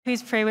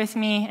Please pray with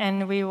me,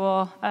 and we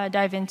will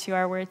dive into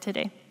our word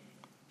today.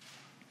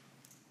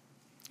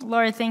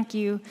 Lord, thank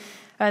you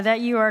that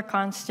you are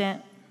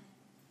constant.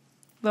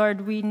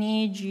 Lord, we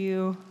need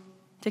you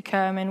to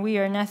come, and we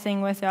are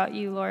nothing without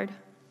you, Lord.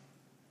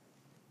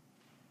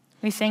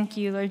 We thank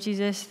you, Lord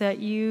Jesus, that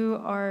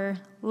you are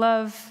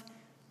love,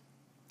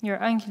 your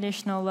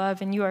unconditional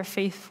love, and you are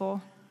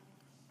faithful.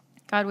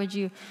 God, would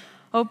you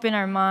open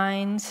our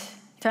minds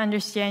to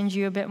understand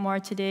you a bit more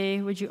today?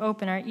 Would you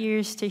open our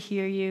ears to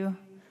hear you?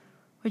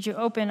 Would you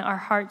open our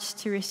hearts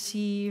to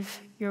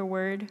receive your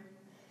word?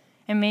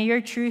 And may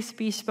your truth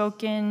be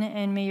spoken,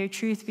 and may your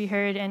truth be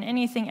heard, and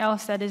anything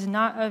else that is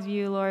not of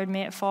you, Lord,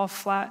 may it fall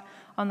flat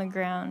on the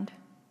ground.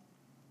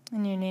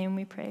 In your name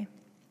we pray.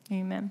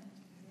 Amen.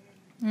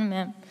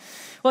 Amen.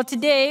 Well,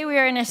 today we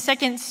are in a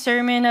second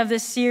sermon of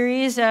this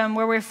series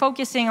where we're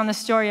focusing on the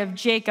story of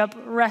Jacob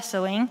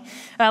wrestling.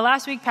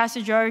 Last week,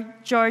 Pastor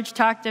George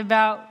talked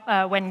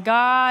about when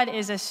God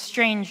is a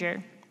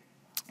stranger.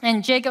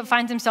 And Jacob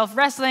finds himself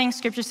wrestling,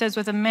 scripture says,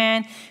 with a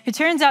man who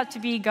turns out to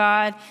be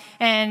God,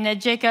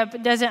 and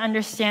Jacob doesn't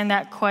understand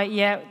that quite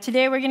yet.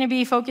 Today we're going to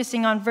be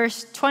focusing on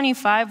verse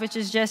 25, which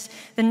is just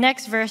the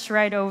next verse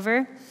right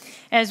over,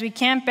 as we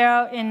camp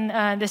out in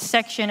this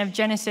section of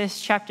Genesis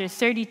chapter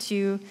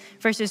 32,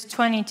 verses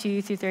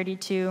 22 through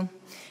 32.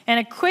 And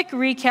a quick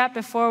recap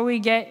before we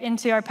get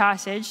into our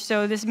passage.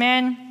 So this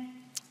man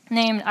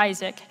named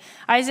Isaac.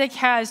 Isaac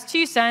has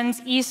two sons.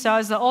 Esau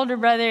is the older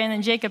brother, and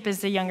then Jacob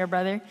is the younger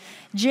brother.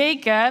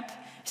 Jacob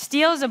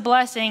steals a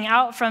blessing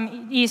out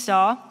from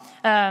Esau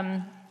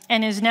and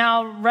is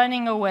now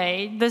running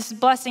away. This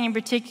blessing in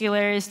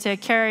particular is to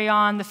carry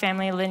on the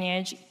family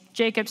lineage.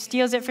 Jacob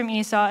steals it from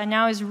Esau and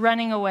now is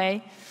running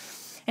away.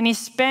 And he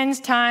spends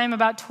time,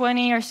 about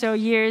 20 or so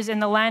years, in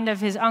the land of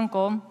his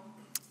uncle,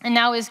 and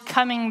now is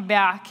coming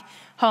back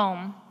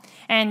home.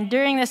 And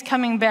during this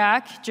coming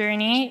back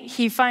journey,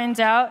 he finds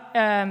out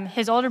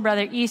his older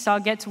brother Esau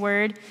gets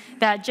word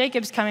that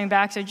Jacob's coming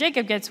back. So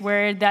Jacob gets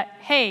word that,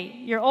 hey,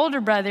 your older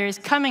brother is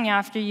coming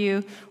after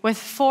you with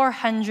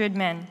 400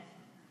 men.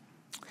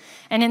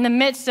 And in the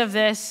midst of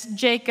this,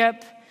 Jacob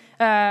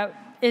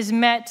is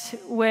met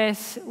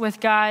with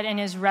God and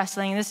is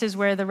wrestling. This is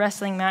where the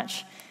wrestling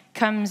match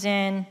comes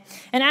in.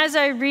 And as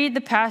I read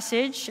the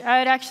passage, I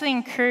would actually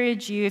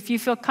encourage you, if you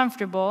feel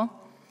comfortable,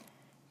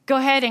 go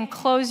ahead and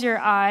close your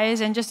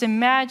eyes and just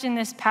imagine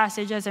this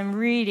passage as I'm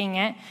reading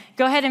it.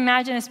 Go ahead and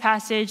imagine this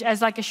passage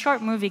as like a short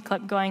movie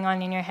clip going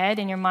on in your head,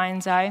 in your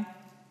mind's eye.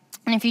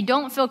 And if you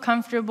don't feel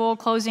comfortable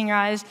closing your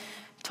eyes,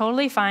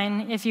 totally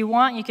fine. If you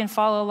want, you can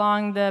follow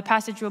along. The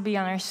passage will be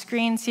on our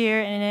screens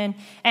here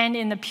and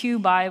in the Pew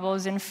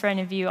Bibles in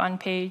front of you on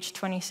page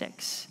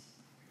 26.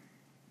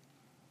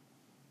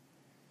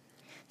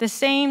 The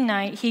same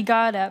night he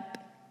got up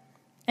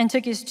and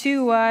took his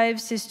 2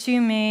 wives, his 2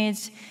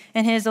 maids,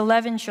 and his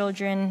 11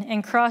 children,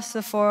 and crossed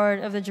the ford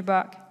of the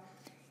Jabbok.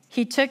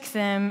 He took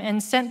them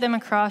and sent them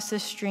across the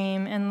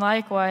stream, and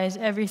likewise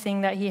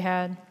everything that he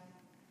had.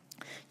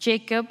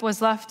 Jacob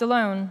was left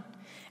alone,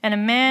 and a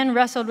man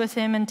wrestled with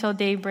him until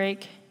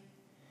daybreak.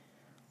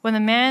 When the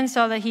man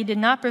saw that he did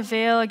not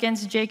prevail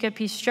against Jacob,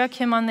 he struck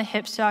him on the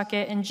hip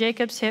socket, and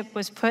Jacob's hip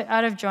was put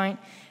out of joint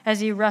as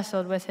he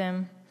wrestled with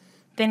him.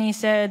 Then he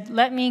said,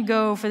 "Let me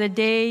go, for the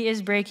day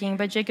is breaking."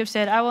 But Jacob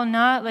said, "I will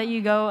not let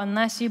you go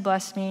unless you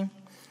bless me."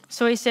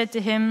 So he said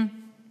to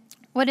him,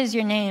 "What is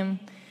your name?"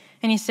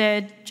 And he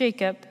said,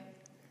 "Jacob."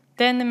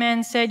 Then the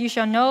man said, "You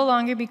shall no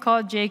longer be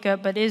called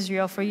Jacob, but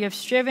Israel, for you have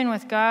striven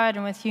with God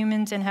and with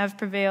humans and have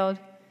prevailed."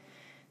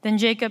 Then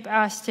Jacob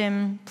asked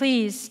him,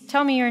 "Please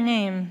tell me your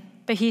name."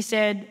 But he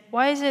said,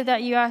 "Why is it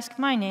that you ask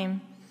my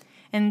name?"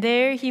 And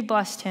there he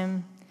blessed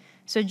him.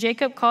 So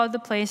Jacob called the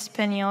place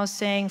Peniel,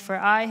 saying, "For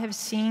I have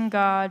seen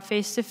God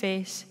face to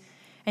face,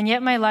 and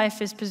yet my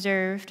life is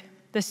preserved."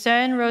 The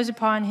sun rose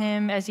upon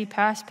him as he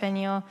passed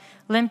Peniel,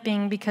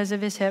 limping because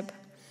of his hip.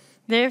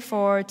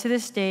 Therefore, to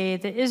this day,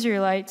 the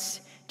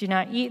Israelites do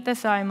not eat the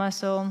thigh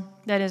muscle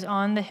that is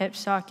on the hip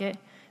socket,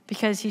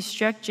 because he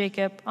struck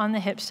Jacob on the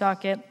hip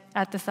socket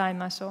at the thigh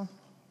muscle.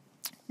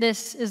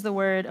 This is the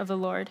word of the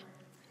Lord.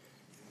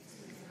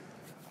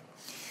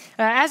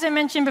 As I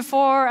mentioned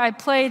before, I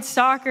played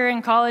soccer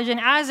in college, and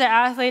as an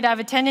athlete, I have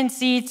a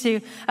tendency to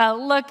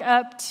look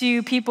up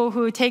to people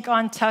who take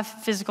on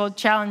tough physical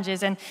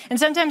challenges. And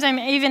sometimes I'm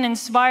even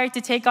inspired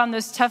to take on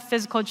those tough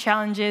physical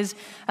challenges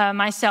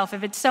myself.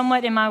 If it's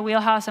somewhat in my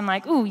wheelhouse, I'm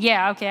like, ooh,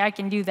 yeah, okay, I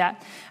can do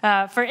that.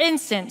 For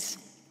instance,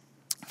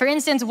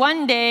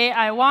 one day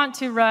I want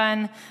to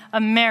run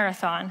a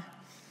marathon.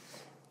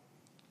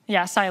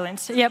 Yeah,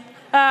 silence. Yep.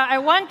 I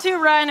want to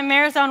run a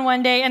marathon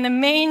one day, and the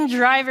main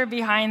driver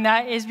behind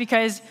that is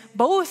because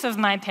both of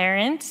my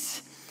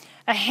parents,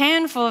 a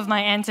handful of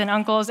my aunts and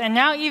uncles, and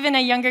now even a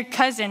younger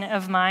cousin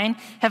of mine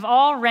have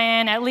all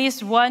ran at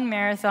least one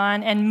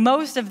marathon, and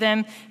most of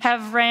them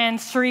have ran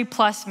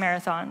 3+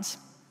 marathons.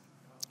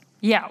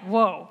 Yeah,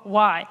 whoa,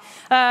 why?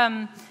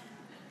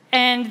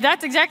 And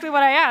that's exactly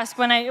what I ask.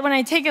 When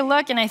I take a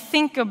look and I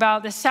think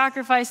about the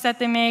sacrifice that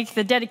they make,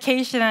 the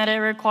dedication that it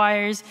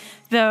requires,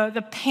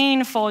 the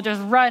painful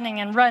just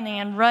running and running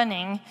and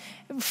running,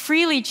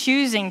 freely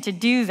choosing to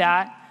do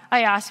that,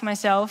 I ask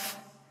myself,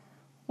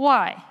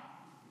 why?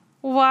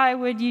 Why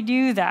would you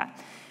do that?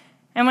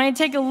 And when I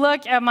take a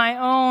look at my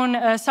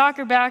own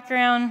soccer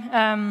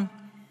background,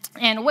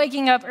 and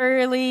waking up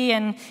early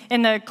and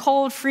in the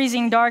cold,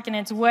 freezing dark and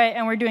it's wet,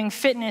 and we're doing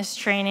fitness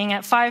training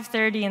at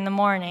 5:30 in the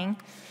morning,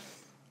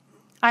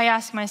 I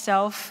ask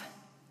myself,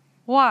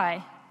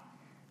 why?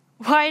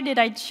 Why did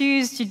I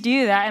choose to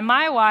do that? And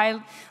my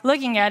why,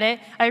 looking at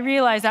it, I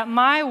realize that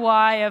my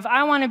why of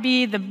I want to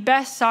be the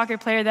best soccer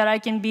player that I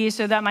can be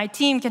so that my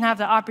team can have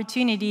the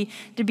opportunity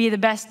to be the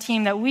best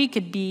team that we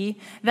could be,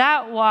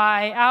 that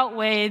why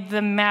outweighed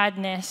the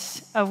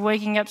madness of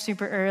waking up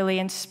super early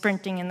and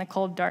sprinting in the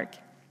cold dark.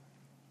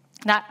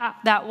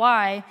 That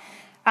why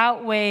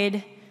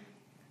outweighed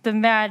the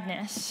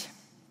madness.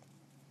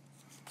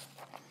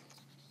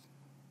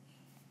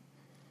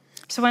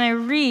 So when I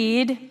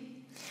read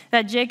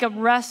that Jacob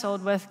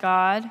wrestled with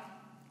God,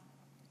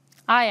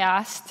 I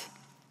asked,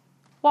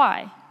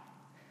 why?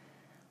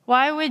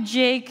 Why would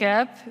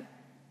Jacob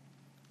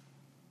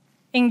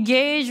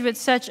engage with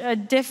such a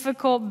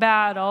difficult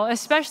battle,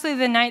 especially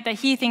the night that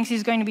he thinks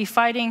he's going to be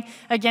fighting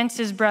against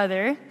his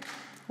brother?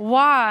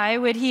 Why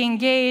would he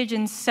engage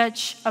in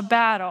such a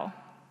battle?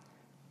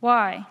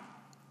 Why?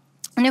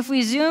 And if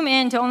we zoom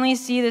in to only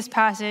see this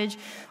passage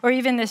or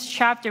even this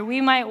chapter,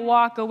 we might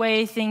walk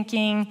away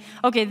thinking,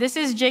 okay, this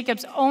is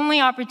Jacob's only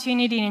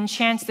opportunity and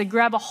chance to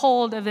grab a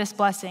hold of this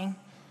blessing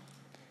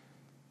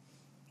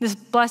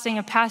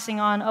of passing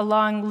on a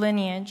long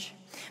lineage.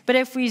 But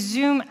if we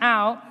zoom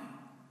out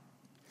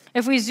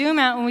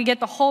and we get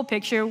the whole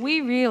picture,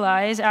 we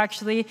realize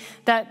actually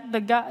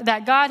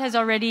that God has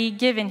already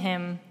given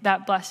him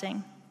that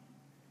blessing.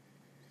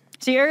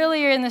 See,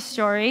 earlier in the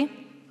story,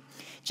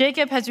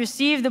 Jacob has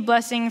received the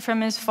blessing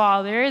from his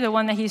father, the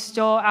one that he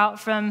stole out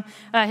from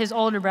his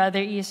older brother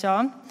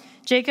Esau.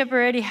 Jacob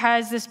already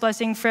has this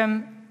blessing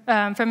from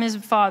his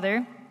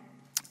father.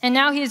 And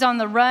now he's on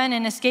the run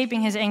and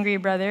escaping his angry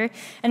brother.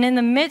 And in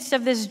the midst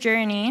of this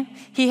journey,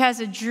 he has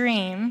a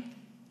dream.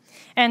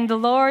 And the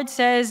Lord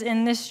says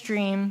in this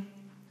dream,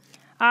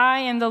 I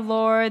am the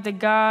Lord, the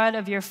God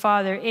of your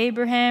father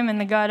Abraham and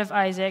the God of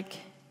Isaac.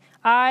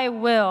 I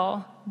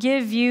will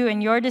give you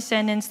and your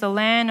descendants the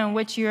land on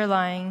which you are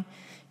lying.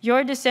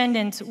 Your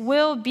descendants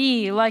will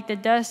be like the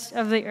dust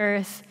of the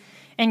earth,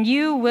 and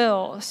you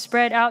will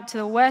spread out to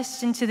the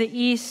west and to the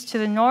east, to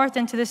the north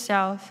and to the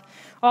south.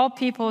 All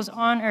peoples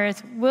on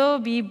earth will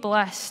be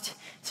blessed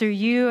through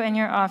you and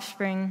your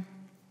offspring.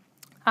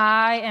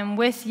 I am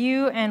with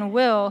you and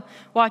will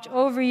watch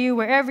over you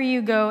wherever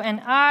you go,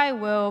 and I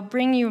will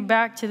bring you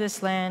back to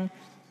this land.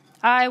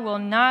 I will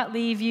not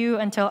leave you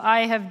until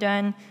I have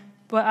done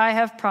what I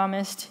have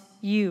promised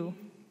you.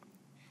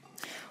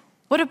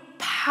 What a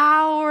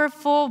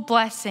powerful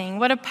blessing.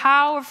 What a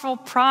powerful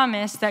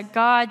promise that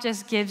God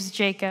just gives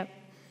Jacob.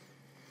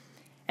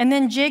 And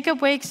then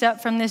Jacob wakes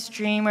up from this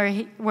dream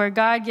where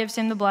God gives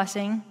him the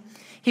blessing.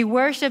 He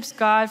worships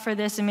God for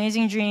this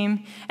amazing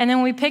dream. And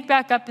then we pick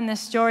back up in the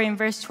story in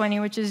verse 20,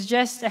 which is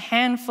just a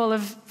handful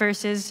of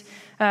verses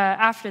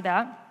after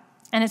that.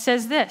 And it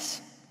says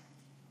this: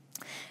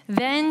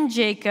 Then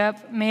Jacob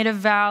made a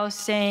vow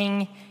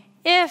saying,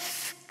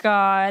 if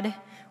God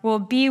will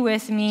be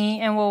with me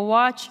and will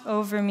watch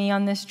over me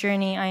on this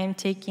journey I am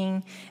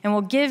taking, and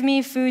will give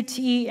me food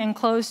to eat and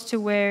clothes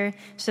to wear,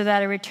 so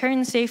that I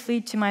return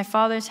safely to my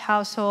father's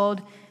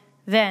household,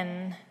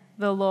 then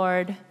the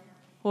Lord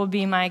will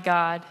be my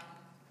God.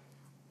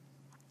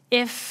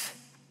 If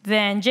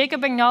then,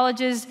 Jacob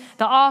acknowledges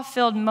the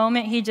awe-filled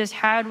moment he just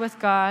had with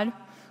God,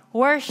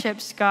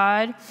 worships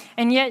God,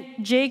 and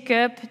yet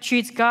Jacob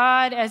treats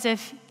God as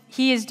if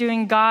he is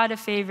doing God a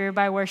favor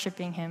by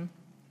worshiping him.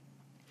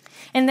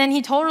 And then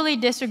he totally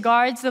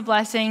disregards the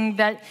blessing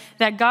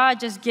that God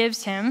just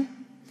gives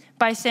him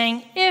by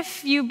saying,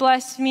 if you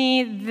bless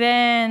me,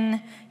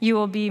 then you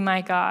will be my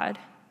God.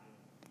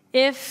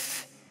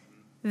 If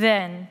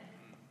then.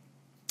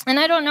 And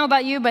I don't know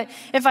about you, but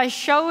if I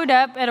showed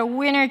up at a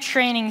winter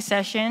training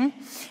session,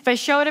 if I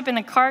showed up in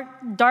the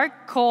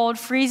dark, cold,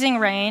 freezing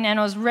rain and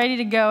was ready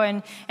to go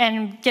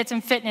and get some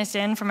fitness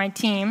in for my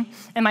team,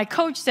 and my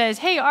coach says,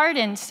 hey,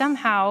 Arden,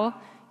 somehow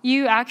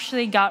you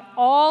actually got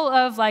all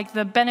of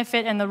the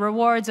benefit and the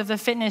rewards of the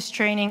fitness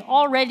training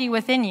already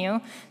within you,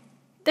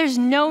 there's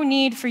no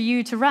need for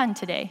you to run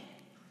today.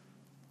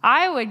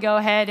 I would go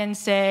ahead and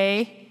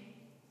say,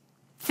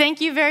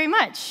 thank you very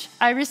much.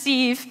 I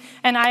receive,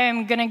 and I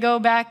am going to go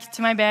back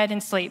to my bed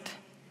and sleep,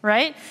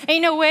 right?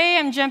 Ain't no way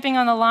I'm jumping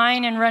on the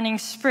line and running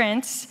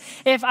sprints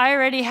if I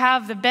already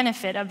have the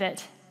benefit of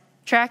it.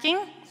 Tracking?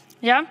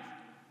 Yeah?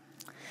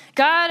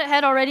 God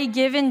had already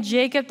given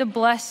Jacob the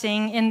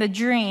blessing in the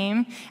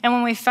dream, and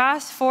when we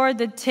fast forward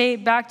the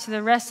tape back to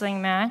the wrestling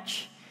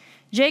match,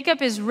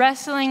 Jacob is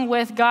wrestling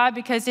with God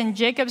because in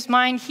Jacob's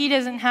mind, he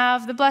doesn't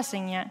have the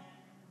blessing yet.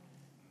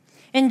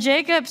 In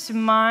Jacob's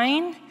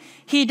mind,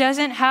 he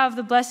doesn't have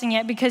the blessing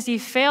yet because he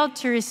failed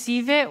to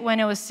receive it when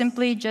it was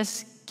simply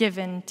just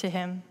given to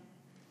him.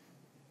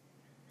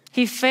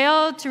 He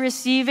failed to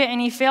receive it,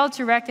 and he failed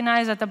to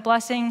recognize that the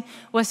blessing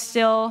was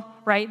still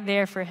right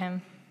there for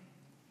him.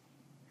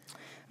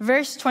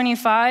 Verse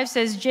 25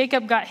 says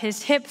Jacob got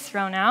his hip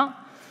thrown out.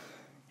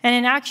 And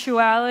in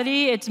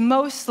actuality, it's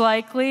most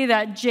likely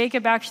that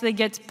Jacob actually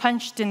gets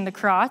punched in the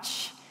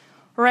crotch,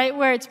 right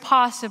where it's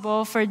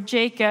possible for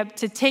Jacob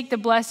to take the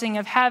blessing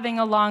of having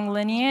a long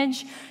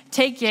lineage,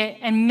 take it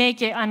and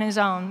make it on his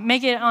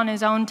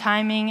own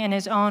timing and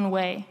his own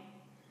way.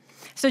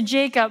 So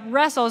Jacob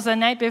wrestles the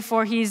night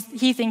before he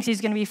thinks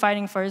he's going to be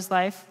fighting for his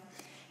life,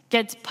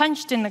 gets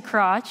punched in the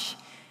crotch,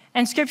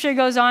 and scripture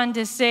goes on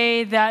to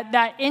say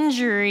that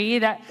injury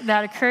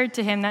that occurred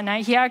to him that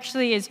night, he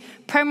actually is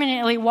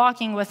permanently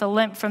walking with a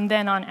limp from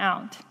then on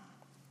out.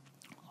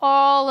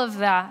 All of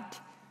that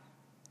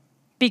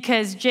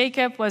because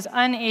Jacob was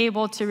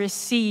unable to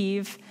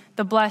receive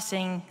the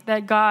blessing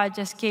that God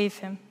just gave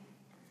him.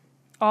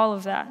 All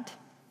of that.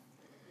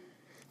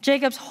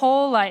 Jacob's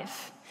whole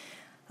life,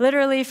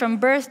 literally from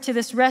birth to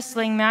this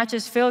wrestling match,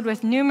 is filled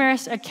with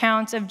numerous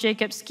accounts of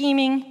Jacob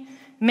scheming,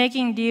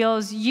 making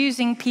deals,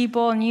 using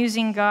people, and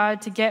using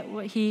God to get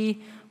what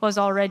he was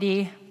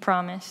already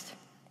promised.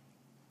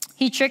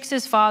 He tricks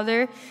his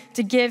father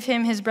to give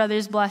him his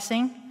brother's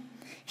blessing.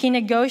 He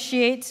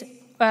negotiates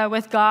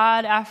with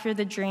God after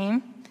the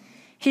dream.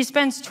 He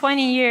spends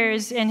 20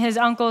 years in his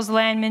uncle's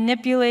land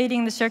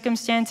manipulating the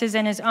circumstances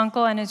and his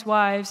uncle and his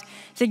wives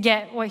to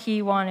get what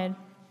he wanted.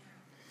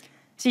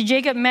 See,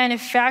 Jacob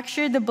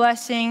manufactured the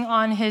blessing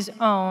on his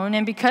own,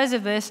 and because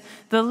of this,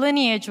 the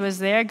lineage was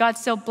there. God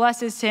still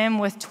blesses him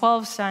with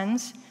 12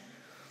 sons.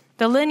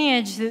 The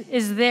lineage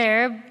is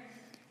there,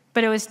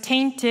 but it was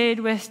tainted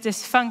with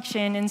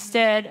dysfunction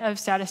instead of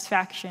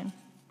satisfaction.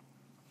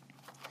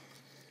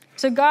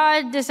 So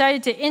God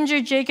decided to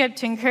injure Jacob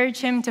to encourage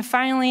him to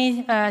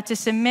finally to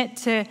submit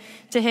to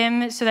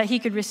him so that he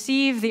could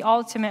receive the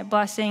ultimate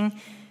blessing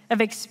of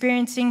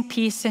experiencing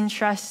peace and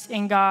trust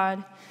in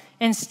God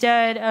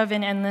instead of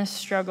an endless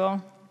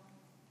struggle.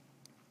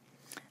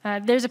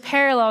 There's a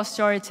parallel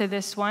story to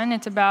this one.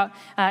 It's about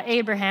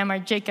Abraham, or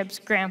Jacob's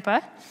grandpa.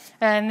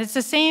 And it's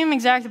the same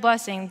exact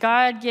blessing.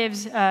 God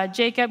gives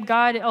Jacob,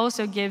 God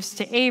also gives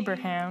to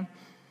Abraham.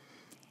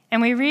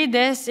 And we read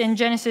this in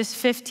Genesis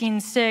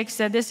 15:6,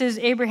 that this is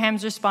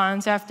Abraham's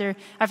response after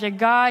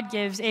God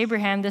gives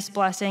Abraham this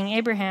blessing.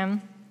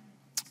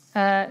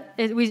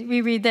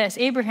 We read this: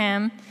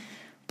 Abraham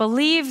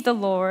believed the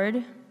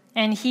Lord,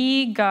 and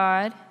he,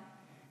 God,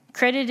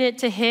 credited it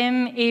to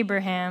him,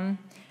 Abraham,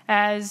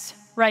 as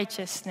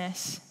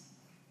righteousness.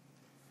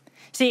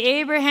 See,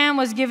 Abraham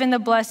was given the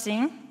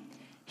blessing.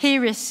 He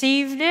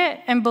received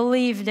it and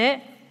believed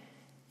it.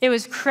 It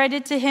was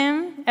credited to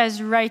him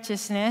as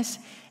righteousness,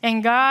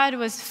 and God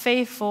was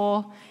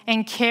faithful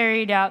and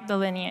carried out the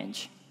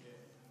lineage.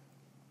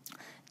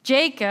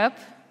 Jacob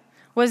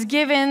was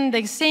given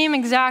the same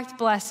exact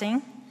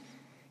blessing.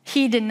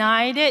 He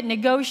denied it,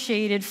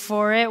 negotiated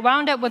for it,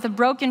 wound up with a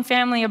broken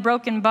family, a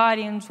broken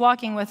body, and was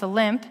walking with a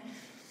limp.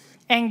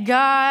 And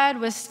God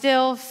was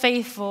still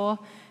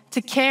faithful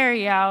to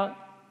carry out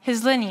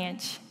his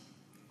lineage.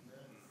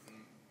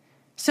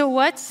 So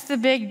what's the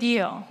big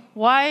deal?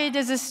 Why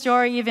does this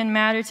story even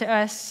matter to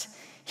us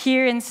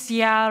here in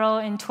Seattle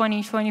in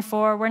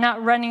 2024? We're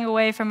not running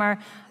away from our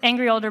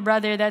angry older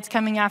brother that's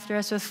coming after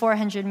us with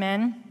 400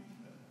 men,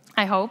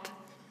 I hope.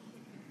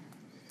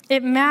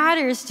 It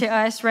matters to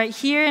us right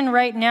here and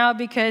right now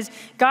because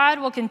God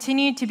will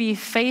continue to be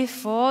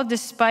faithful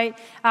despite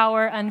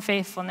our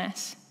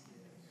unfaithfulness.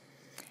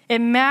 It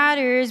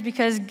matters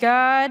because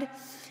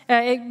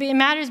it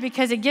matters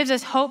because it gives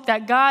us hope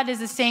that God is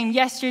the same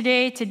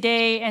yesterday,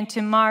 today, and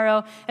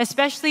tomorrow,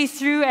 especially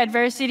through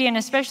adversity and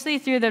especially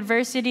through the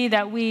adversity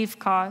that we've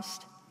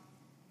caused.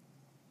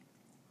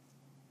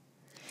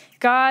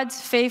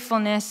 God's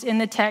faithfulness in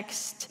the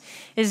text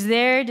is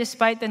there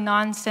despite the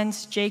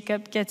nonsense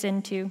Jacob gets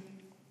into.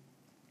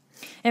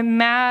 It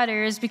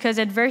matters because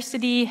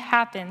adversity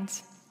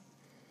happens.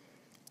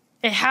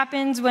 It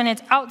happens when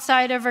it's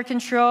outside of our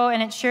control,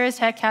 and it sure as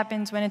heck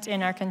happens when it's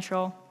in our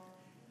control.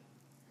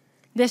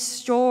 This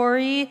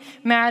story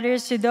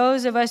matters to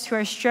those of us who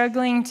are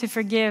struggling to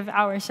forgive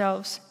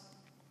ourselves.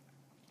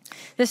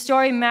 This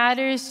story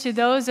matters to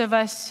those of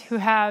us who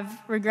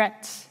have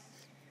regrets.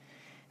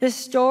 This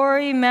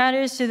story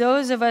matters to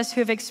those of us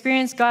who have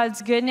experienced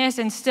God's goodness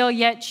and still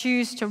yet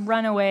choose to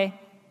run away.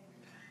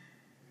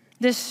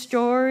 This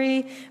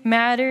story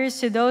matters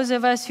to those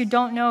of us who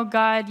don't know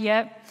God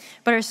yet,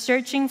 but are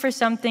searching for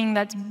something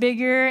that's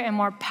bigger and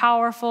more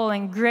powerful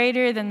and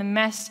greater than the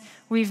mess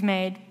we've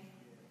made.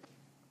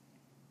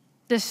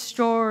 This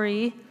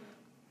story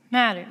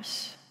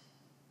matters.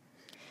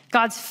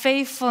 God's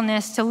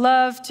faithfulness to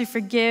love, to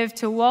forgive,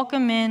 to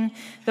welcome in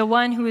the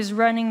one who is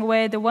running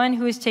away, the one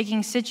who is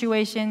taking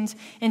situations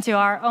into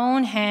our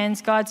own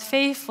hands. God's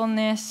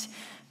faithfulness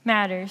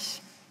matters.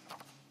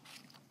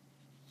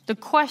 The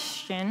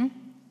question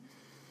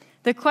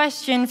The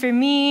question for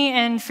me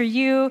and for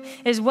you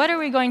is, what are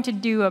we going to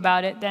do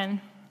about it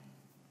then?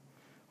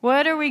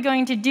 What are we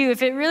going to do?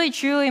 If it really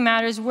truly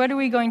matters, what are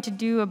we going to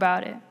do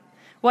about it?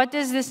 What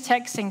does this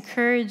text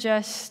encourage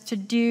us to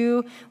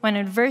do when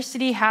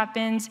adversity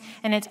happens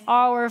and it's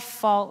our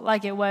fault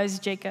like it was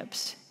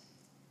Jacob's?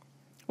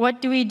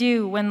 What do we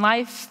do when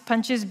life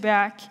punches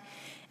back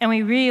and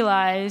we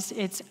realize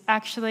it's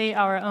actually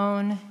our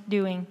own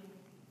doing?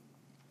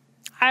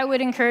 I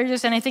would encourage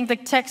us, and I think the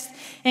text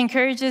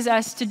encourages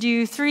us to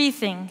do 3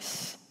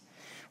 things.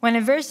 When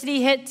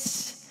adversity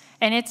hits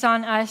and it's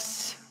on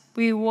us,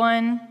 we,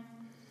 1,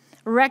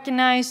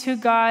 recognize who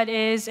God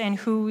is and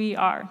who we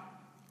are.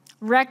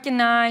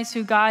 Recognize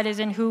who God is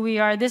and who we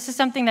are. This is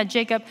something that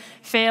Jacob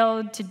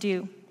failed to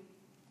do.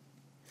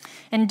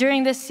 And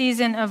during this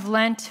season of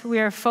Lent, we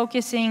are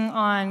focusing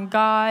on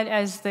God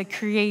as the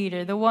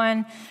creator, the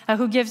one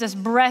who gives us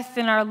breath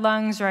in our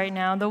lungs right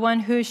now, the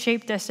one who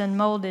shaped us and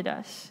molded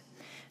us,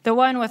 the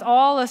one with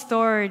all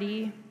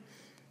authority.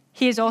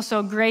 He is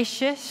also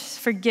gracious,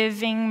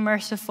 forgiving,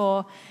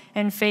 merciful,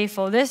 and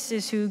faithful. This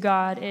is who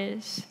God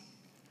is.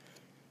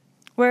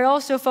 We're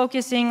also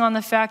focusing on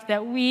the fact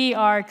that we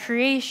are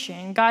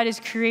creation. God is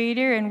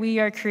creator and we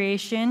are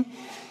creation.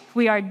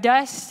 We are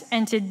dust,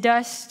 and to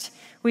dust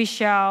we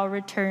shall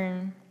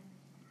return.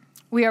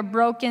 We are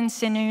broken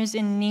sinners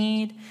in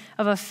need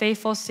of a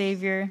faithful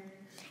Savior,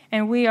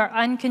 and we are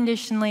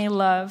unconditionally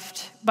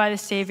loved by the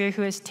Savior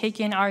who has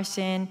taken our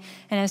sin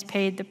and has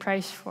paid the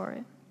price for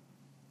it.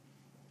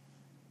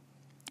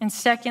 And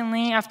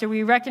secondly, after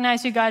we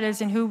recognize who God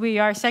is and who we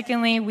are,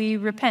 secondly, we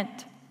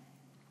repent.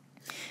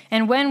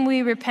 And when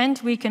we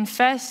repent, we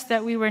confess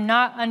that we were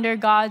not under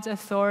God's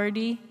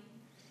authority,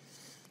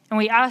 and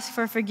we ask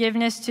for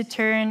forgiveness to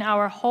turn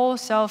our whole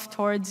self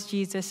towards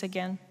Jesus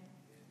again.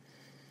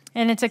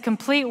 And it's a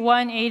complete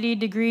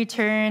 180-degree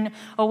turn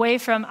away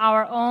from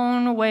our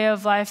own way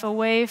of life,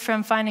 away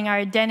from finding our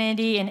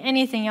identity in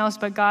anything else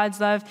but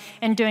God's love,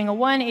 and doing a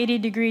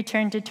 180-degree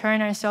turn to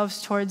turn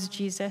ourselves towards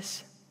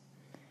Jesus.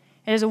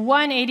 It is a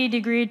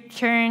 180-degree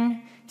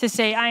turn to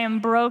say, I am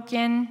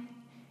broken,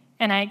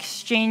 and I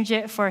exchange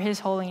it for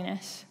his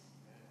holiness.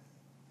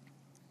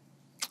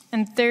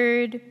 And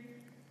third,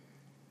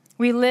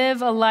 we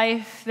live a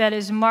life that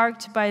is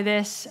marked by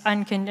this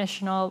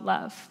unconditional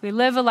love. We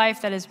live a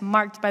life that is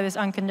marked by this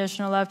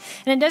unconditional love.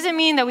 And it doesn't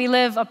mean that we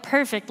live a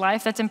perfect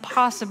life. That's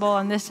impossible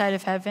on this side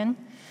of heaven.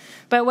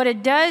 But what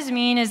it does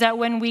mean is that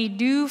when we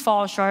do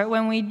fall short,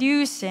 when we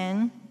do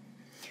sin,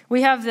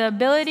 we have the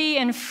ability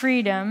and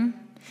freedom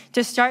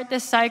to start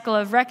this cycle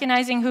of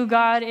recognizing who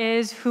God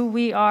is, who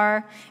we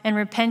are, and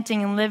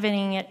repenting and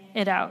living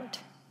it out.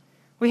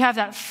 We have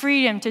that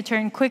freedom to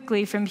turn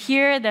quickly from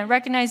here, then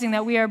recognizing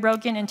that we are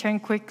broken, and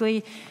turn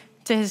quickly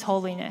to his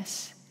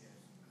holiness.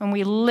 And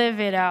we live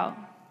it out.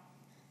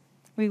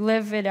 We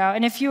live it out.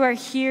 And if you are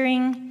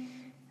hearing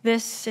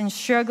this and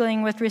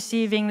struggling with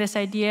receiving this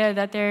idea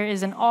that there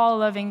is an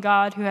all-loving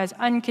God who has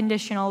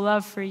unconditional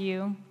love for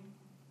you,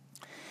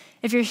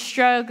 if you're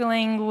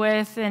struggling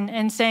with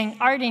and saying,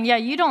 Arden, yeah,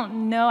 you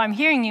don't know, I'm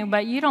hearing you,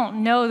 but you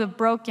don't know the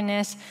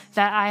brokenness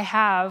that I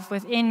have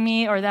within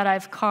me or that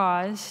I've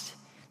caused.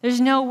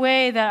 There's no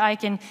way that I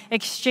can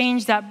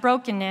exchange that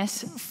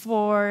brokenness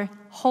for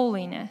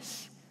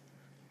holiness.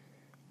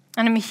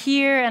 And I'm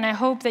here, and I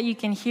hope that you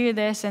can hear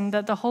this and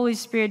that the Holy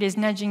Spirit is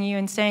nudging you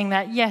and saying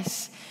that,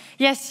 yes,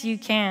 you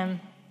can.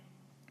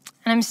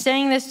 And I'm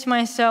saying this to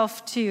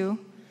myself too,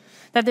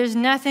 that there's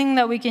nothing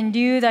that we can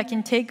do that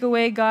can take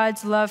away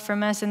God's love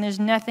from us, and there's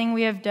nothing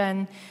we have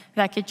done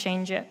that could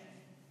change it.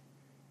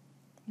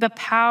 The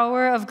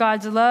power of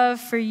God's love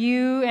for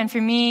you and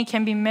for me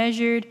can be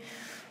measured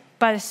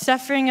by the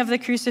suffering of the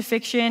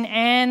crucifixion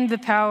and the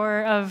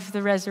power of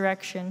the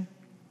resurrection.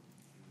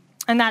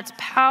 And that's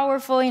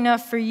powerful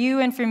enough for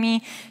you and for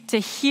me to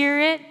hear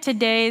it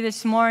today,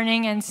 this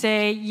morning, and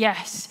say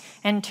yes,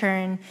 and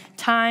turn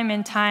time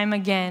and time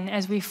again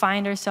as we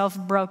find ourselves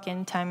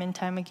broken time and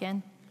time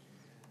again.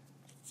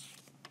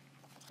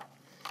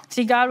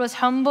 See, God was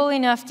humble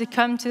enough to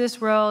come to this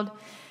world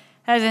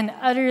as an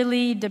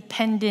utterly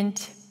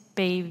dependent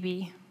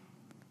baby.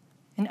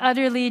 An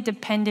utterly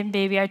dependent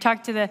baby. I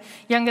talked to the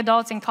young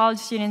adults and college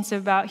students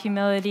about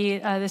humility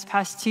this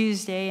past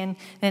Tuesday, and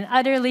an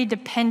utterly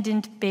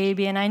dependent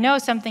baby. And I know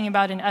something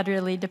about an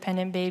utterly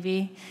dependent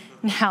baby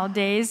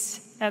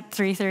nowadays at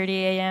 3:30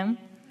 a.m.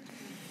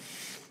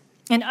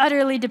 An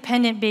utterly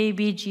dependent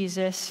baby,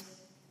 Jesus.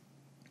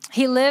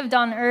 He lived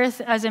on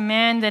earth as a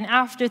man, then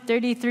after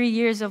 33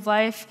 years of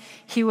life,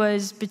 he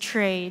was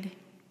betrayed.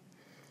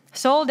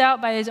 Sold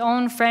out by his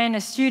own friend, a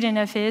student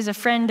of his, a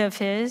friend of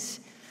his,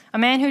 a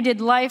man who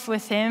did life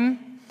with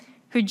him,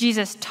 who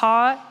Jesus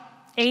taught,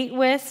 ate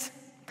with,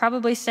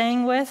 probably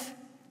sang with.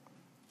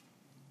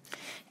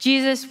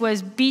 Jesus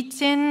was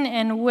beaten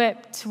and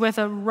whipped with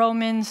a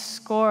Roman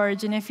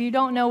scourge. And if you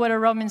don't know what a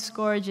Roman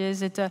scourge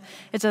is, it's a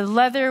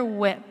leather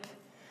whip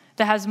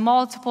that has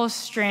multiple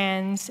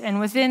strands, and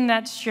within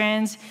that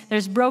strands,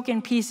 there's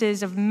broken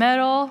pieces of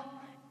metal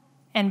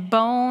and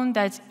bone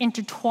that's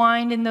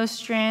intertwined in those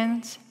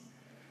strands.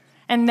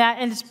 And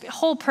its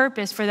whole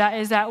purpose for that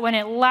is that when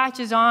it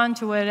latches on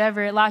to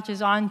whatever it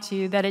latches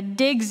onto, that it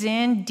digs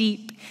in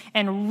deep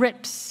and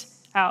rips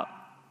out.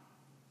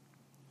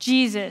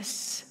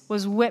 Jesus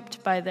was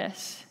whipped by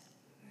this.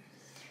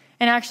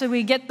 And actually,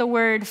 we get the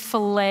word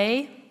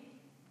fillet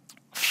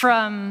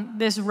from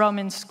this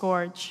Roman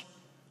scourge.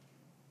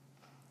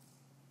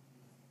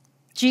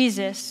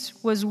 Jesus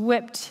was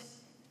whipped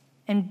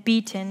and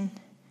beaten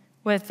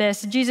with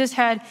this. Jesus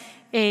had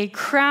a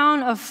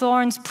crown of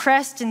thorns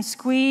pressed and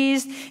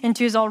squeezed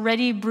into his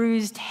already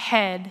bruised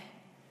head.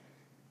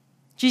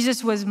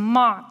 Jesus was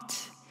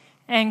mocked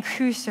and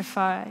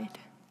crucified.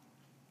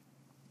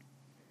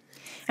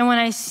 And when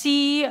I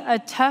see a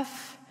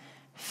tough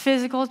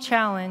physical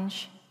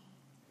challenge,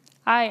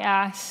 I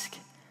ask,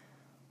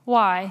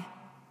 why?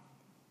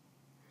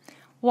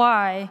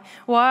 Why?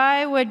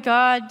 Why would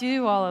God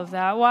do all of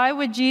that? Why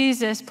would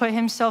Jesus put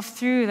himself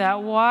through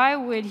that? Why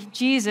would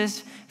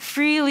Jesus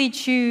freely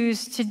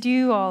choose to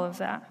do all of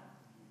that?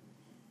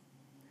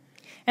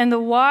 And the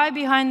why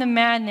behind the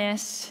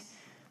madness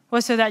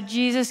was so that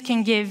Jesus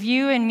can give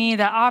you and me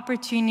the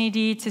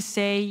opportunity to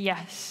say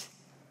yes.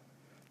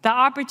 The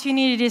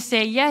opportunity to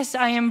say, yes,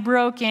 I am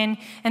broken,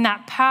 and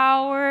that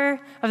power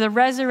of the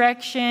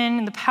resurrection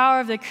and the power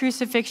of the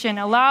crucifixion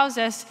allows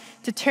us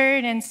to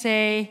turn and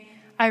say,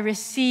 I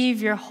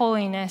receive your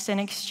holiness and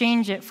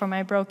exchange it for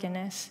my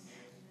brokenness.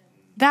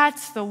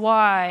 That's the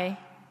why.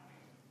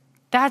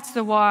 That's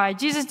the why.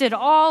 Jesus did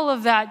all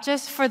of that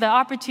just for the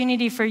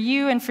opportunity for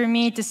you and for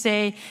me to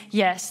say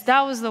yes.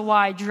 That was the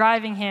why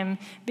driving him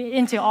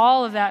into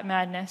all of that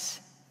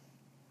madness.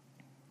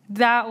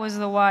 That was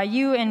the why.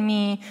 You and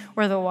me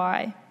were the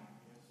why.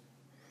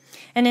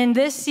 And in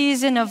this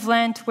season of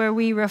Lent where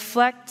we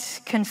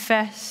reflect,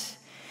 confess,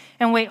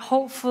 and wait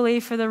hopefully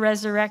for the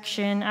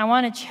resurrection, I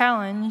want to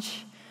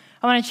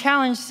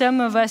challenge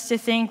some of us to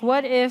think,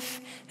 what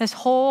if this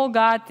whole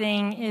God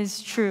thing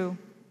is true?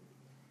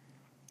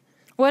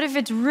 What if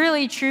it's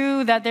really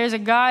true that there's a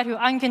God who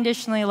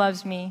unconditionally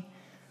loves me?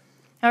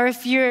 Or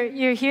if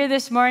you're here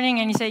this morning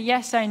and you say,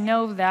 yes, I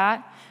know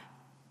that,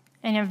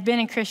 and have been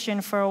a Christian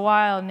for a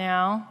while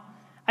now,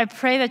 I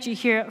pray that you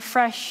hear it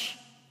fresh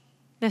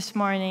this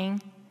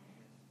morning,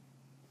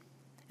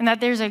 and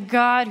that there's a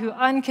God who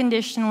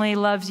unconditionally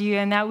loves you,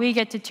 and that we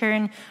get to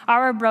turn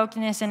our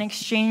brokenness and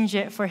exchange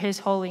it for his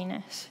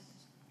holiness.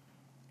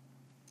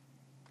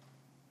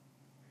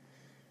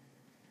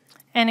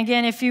 And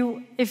again, if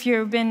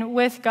you've been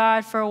with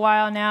God for a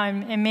while now,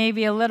 and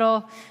maybe a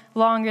little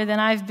longer than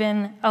I've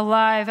been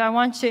alive, I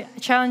want to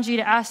challenge you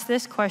to ask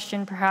this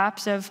question,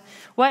 perhaps, of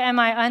what am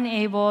I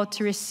unable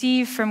to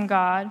receive from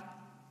God?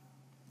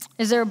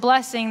 Is there a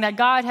blessing that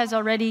God has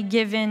already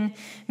given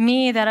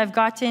me that I've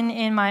gotten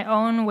in my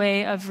own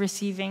way of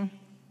receiving?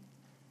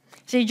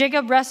 See,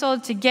 Jacob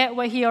wrestled to get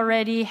what he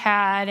already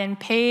had and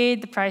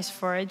paid the price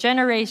for it.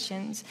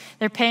 Generations,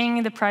 they're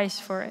paying the price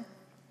for it.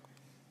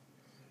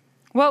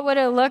 What would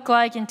it look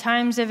like in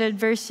times of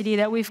adversity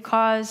that we've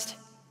caused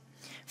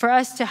for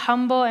us to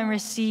humble and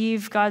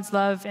receive God's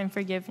love and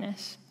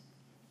forgiveness?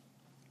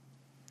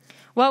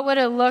 What would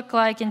it look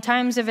like in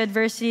times of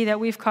adversity that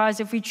we've caused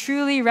if we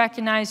truly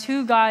recognize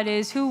who God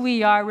is, who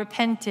we are,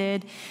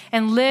 repented,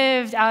 and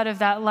lived out of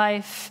that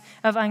life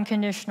of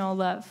unconditional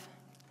love?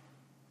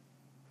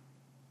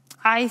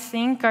 I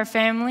think our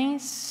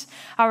families,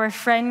 our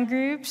friend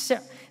groups,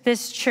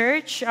 this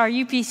church, our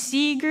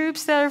UPC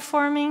groups that are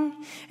forming,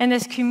 and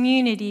this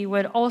community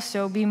would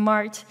also be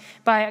marked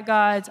by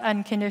God's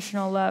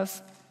unconditional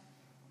love.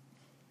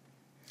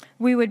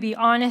 We would be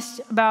honest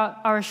about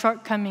our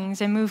shortcomings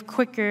and move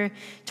quicker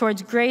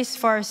towards grace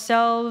for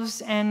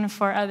ourselves and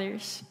for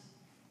others.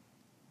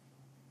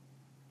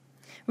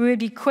 We would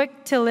be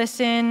quick to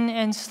listen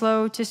and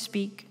slow to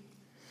speak.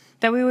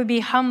 That we would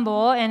be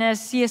humble, and as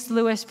C.S.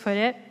 Lewis put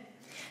it,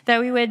 that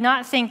we would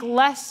not think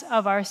less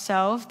of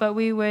ourselves, but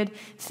we would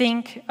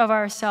think of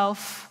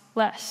ourselves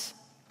less.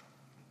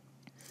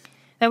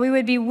 That we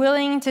would be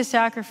willing to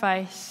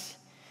sacrifice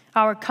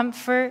our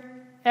comfort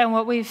and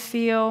what we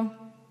feel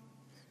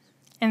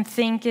and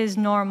think is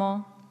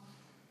normal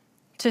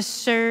to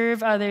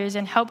serve others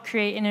and help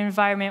create an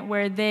environment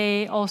where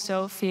they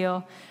also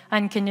feel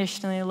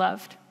unconditionally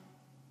loved.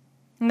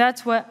 And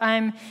that's what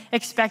I'm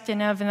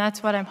expecting of, and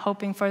that's what I'm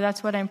hoping for.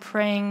 That's what I'm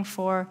praying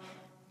for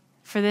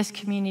this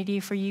community,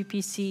 for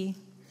UPC,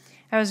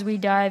 as we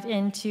dive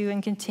into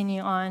and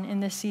continue on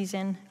in this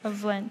season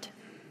of Lent.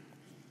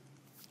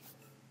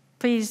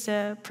 Please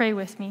pray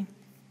with me.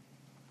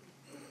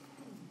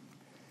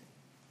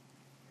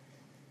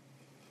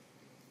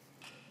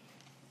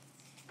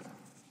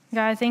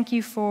 God, thank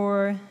you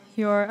for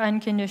your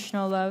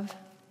unconditional love.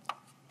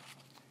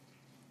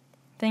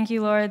 Thank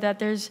you, Lord, that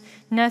there's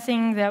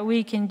nothing that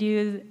we can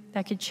do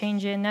that could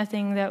change it.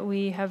 Nothing that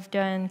we have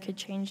done could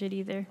change it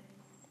either.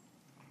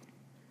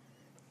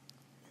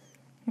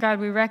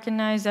 God, we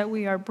recognize that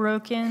we are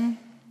broken.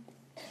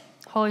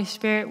 Holy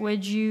Spirit,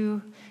 would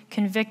you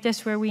convict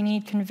us where we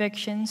need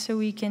conviction so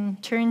we can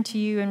turn to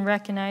you and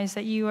recognize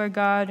that you are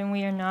God and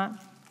we are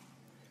not.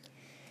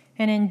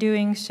 and in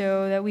doing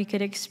so, that we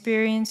could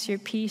experience your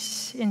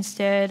peace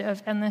instead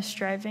of endless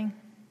striving.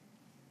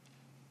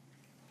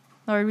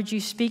 Lord, would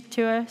you speak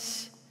to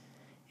us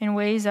in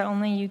ways that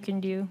only you can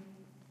do?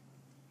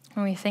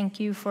 And we thank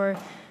you for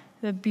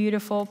the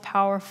beautiful,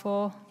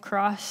 powerful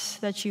cross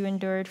that you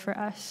endured for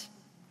us.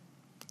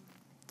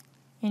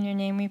 In your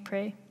name we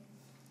pray.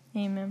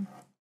 Amen.